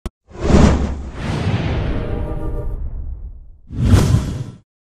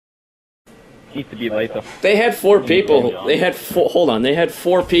Needs to be lethal. They had 4 people. They had 4. Hold on. They had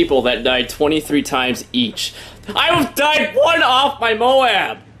 4 people that died 23 times each. I died 1 off my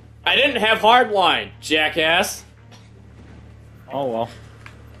Moab. I didn't have hardline, jackass. Oh well.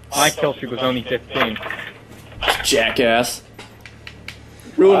 My kill streak was only 15. Jackass.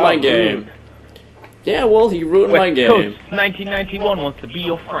 Ruined my game. Rude. Yeah, well, he ruined my game. Coach 1991 wants to be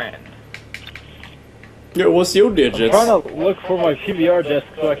your friend. Yeah, what's your I'm digits? trying to look for my PVR disk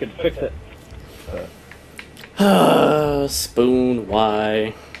so I can fix it. Spoon,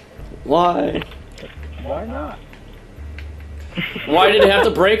 why? Why? Why not? Why did it have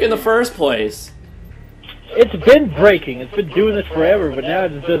to break in the first place? It's been breaking. It's been doing this forever, but now it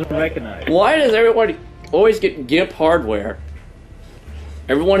just doesn't recognize. Why does everybody always get GIMP hardware?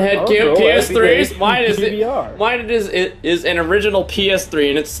 Everyone had GIMP PS3s. Mine is an original PS3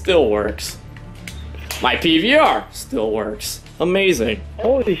 and it still works. My PVR still works. Amazing.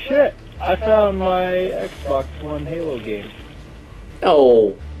 Holy shit! I found my Xbox One Halo game.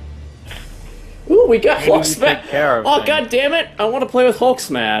 Oh. Ooh, we got Hulk Smash. Oh, things. god damn it! I want to play with Hulk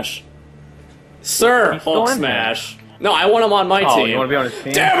Smash. Sir, He's Hulk still in Smash. No, I want him on my Oh, team. you want to be on his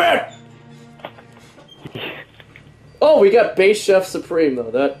team? Damn it! Oh, we got Base Chef Supreme, though.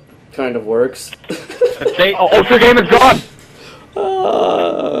 That kind of works. Ultra Game is gone!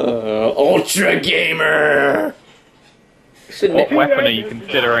 Ultra Gamer! What weapon are you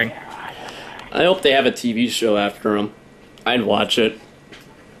considering? I hope they have a TV show after him. I'd watch it.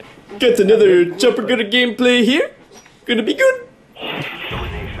 Got another jumper good at gameplay here. Gonna be good.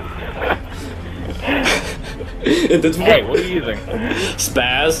 And that's Hey, what are you using?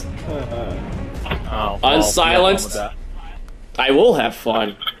 Spaz. Oh, Unsilenced. yeah, I will have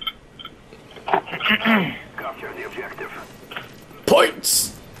fun. Capture the objective.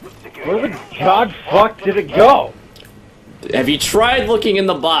 Points! Where the god fuck did it go? Have you tried looking in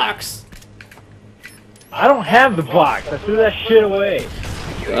the box? I don't have the box. I threw that shit away.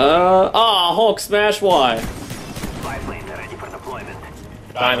 Hulk Smash, why? Spy planes are ready for deployment.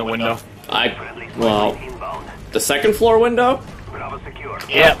 Die in the window. Well, the second floor window? Bravo secure.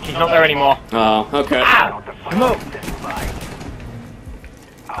 Yeah, he's not there anymore. Oh, okay. Come on.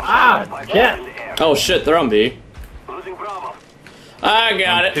 Yes. Oh shit, they're on B. Losing Bravo. I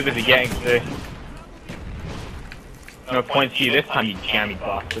got I'm too it. busy getting to. No points to you this time, you jammy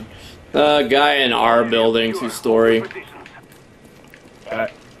bastard. Guy in our building, 2-story. Positions.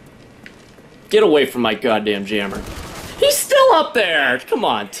 Get away from my goddamn jammer. He's still up there! Come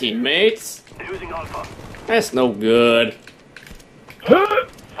on, teammates. Losing Alpha. That's no good.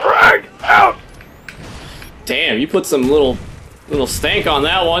 Frag out. Damn, you put some little stank on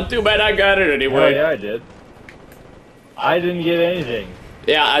that one. Too bad I got it Oh anyway. yeah, I did. I didn't get anything.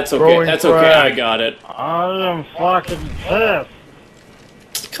 Yeah, that's okay. Throwing That's okay. frag. I got it. I am fucking pissed.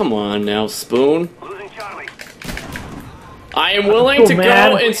 Come on now, Spoon. Losing Charlie. I am willing Cool, to go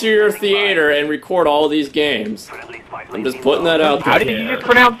man. into your theater and record all these games. Friendly spy I'm plane just putting that out How there. did you just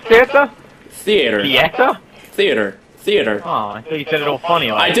pronounce theater? Theater. Theater? Theater. Theater. Oh, I thought you said it all funny.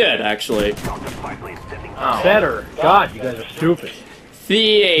 I Like. did, actually. Counter spy plane sending. Oh. Better. God, you guys are stupid.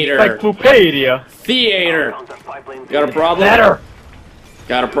 Theater. Encyclopedia. Theater. Counter spy plane Got a problem? Better.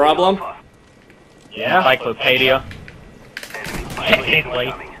 Got a problem? Yeah. Encyclopedia.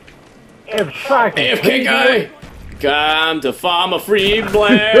 Technically. AFK guy! Come to farm a free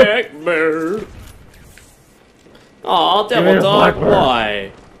blackbird. Aw, Give me Devil a Dog, blackbird.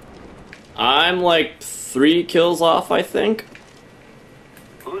 why? I'm like 3 kills off, I think.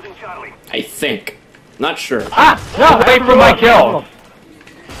 Losing Charlie. I think. Not sure. Ah! No, wait for my kill!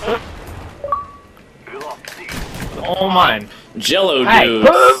 We lost C. All mine. Jello Hey,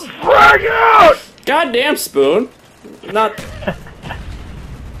 dudes. Frag out. Goddamn, Spoon. Not.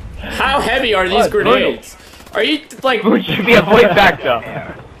 How heavy are these What? grenades? Are you like Who should be a voice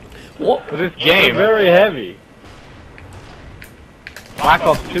actor what? for this They're game? very heavy. Black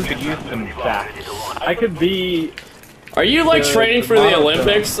Ops 2 could use some stats. I could be Are you like training for the monotone.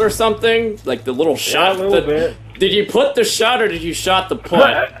 Olympics or something? Like the little shot? a little bit. Did you put the shot or did you shot the put?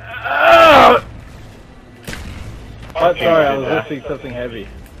 Oh, sorry, I was lifting something heavy.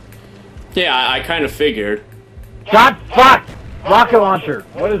 Yeah, I kind of figured. God fuck! Rocket launcher.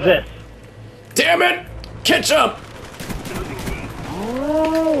 What is this? Damn it! Ketchup!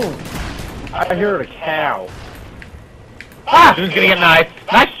 Oh, I heard a cow. Ah! Who's gonna get nice?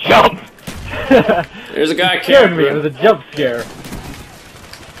 Nice jump! There's a guy Scared me. It carrying. was a jump scare.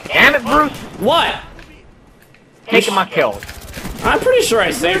 Damn it, Bruce! What? Taking my kills. I'm pretty sure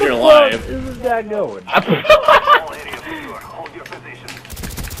I saved your Where the life. fuck is that going? All areas secure. Hold your position.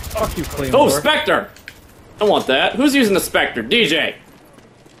 Fuck you, Claymore. Oh, Spectre! I want that. Who's using the Spectre? DJ!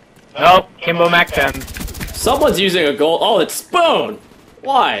 Nope, Kimbo Mac 10. Someone's using a gold. Oh, it's Spoon!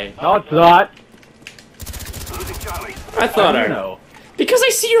 Why? No, it's not. Losing Charlie. I thought I I. don't know. Because I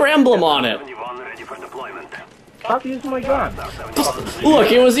see your emblem on it. 71 ready for deployment. Stop using my gun.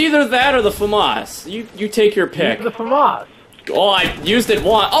 Look, it was either that or the FAMAS. You take your pick. Use the FAMAS. Oh, I used it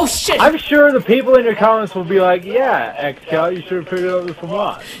once. Oh, shit! I'm sure the people in your comments will be like, yeah, xCal, you should have figured out the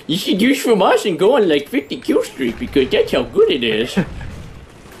FAMAS. You should use FAMAS and go on like 50 kill streak because that's how good it is.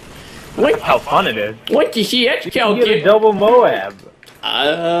 That's how fun it is. What you see You xCal get a get? double Moab.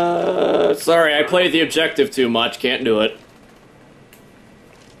 Sorry, I played the objective too much. Can't do it.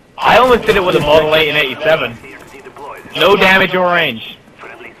 I almost did it with a Model 8 and 87. CXD deployed. No damage or range.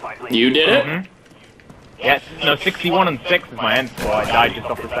 Friendly spy plane. You did it? Mm-hmm. Yeah, no, 61 and 6 is my end score. I died just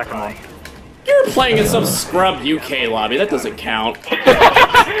off the second one. You're playing in some scrub UK lobby. That doesn't count.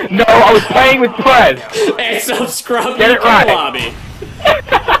 No, I was playing with Prez. It's some scrub Get it UK right. lobby.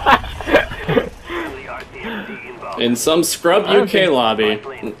 Friendly RCXD inbound. In some scrub don't UK think- lobby.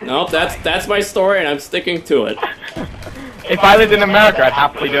 Nope, that's my story and I'm sticking to it. If I lived in America, I'd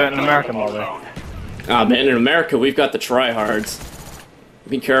happily do it in American lobby. Ah, man, in America we've got the tryhards.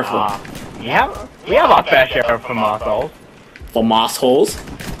 Be careful. We have our fair share of FAMAS holes. FAMAS holes.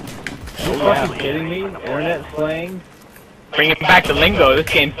 Are you fucking kidding me? Internet slang? Bringing back the lingo, this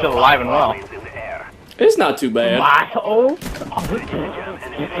game's still alive and well. Planes in the air. It's not too bad. What?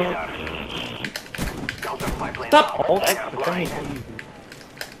 Counter spy plane. Stop. Hold X to send me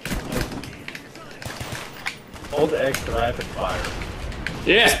Hold X to rapid fire.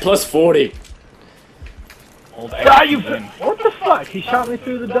 Yes, plus 40. Hold X. God, you. What the fuck? He shot me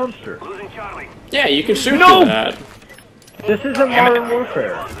through the dumpster. Losing Charlie. Yeah, you can shoot No! through that. This isn't Modern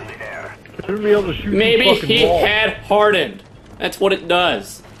Warfare. In the air. Shouldn't be able to shoot Maybe through fucking he walls. had hardened. That's what it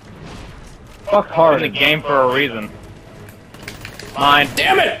does. Fuck In hard. the game for a reason. Mine.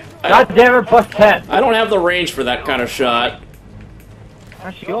 Damn it! God damn it, plus 10. I don't have the range for that kind of shot.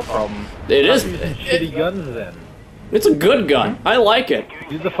 That's your problem. It is. Stop using shitty guns then. It's a good gun. I like it.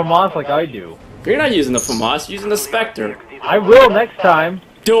 Use the FAMAS like I do. You're not using the FAMAS, you're using the Spectre. I will next time.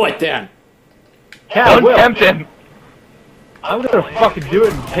 Do it then. Yeah, I Don't will. tempt him. I'm gonna fucking do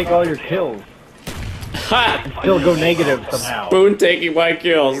it and take all your kills. Ha! Still go negative somehow. Spoon taking my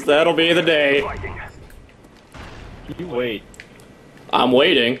kills. That'll be the day. Fighting. You wait. I'm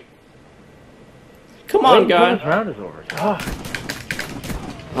waiting. Come on, Wait until guy. this round is over. God.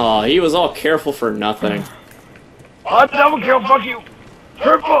 Oh, he was all careful for nothing. Oh, double kill, fuck you!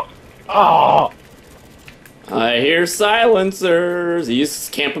 Triple! Oh! I hear silencers. He's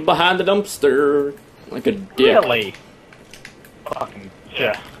camping behind the dumpster. Like a dick. Really? Fucking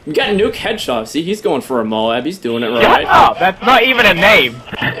shit. You got Nuke Headshot. See, he's going for a Moab. He's doing it Shut right. up! That's not even a name.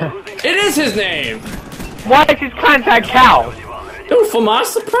 It is his name. Why is his contact Cal? Dude,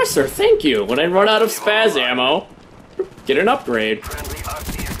 FAMAS suppressor. Thank you. When I run out of spaz ammo, get an upgrade. Friendly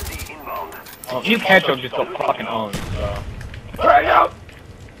RCXD inbound. Well, Nuke Hedgehog just got fucking owned, so. Right out!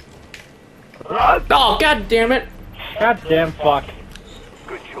 Oh, god damn it. God damn fuck.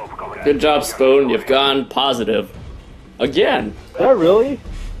 Good job, comrade. Good job, Spoon. You've gone positive. Again. Did I really?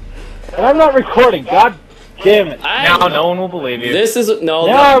 And I'm not recording, god damn it. Now no one will believe you. This is no.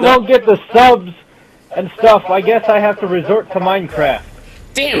 Now I won't get the subs and stuff. I guess I have to resort to Minecraft.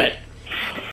 Damn it.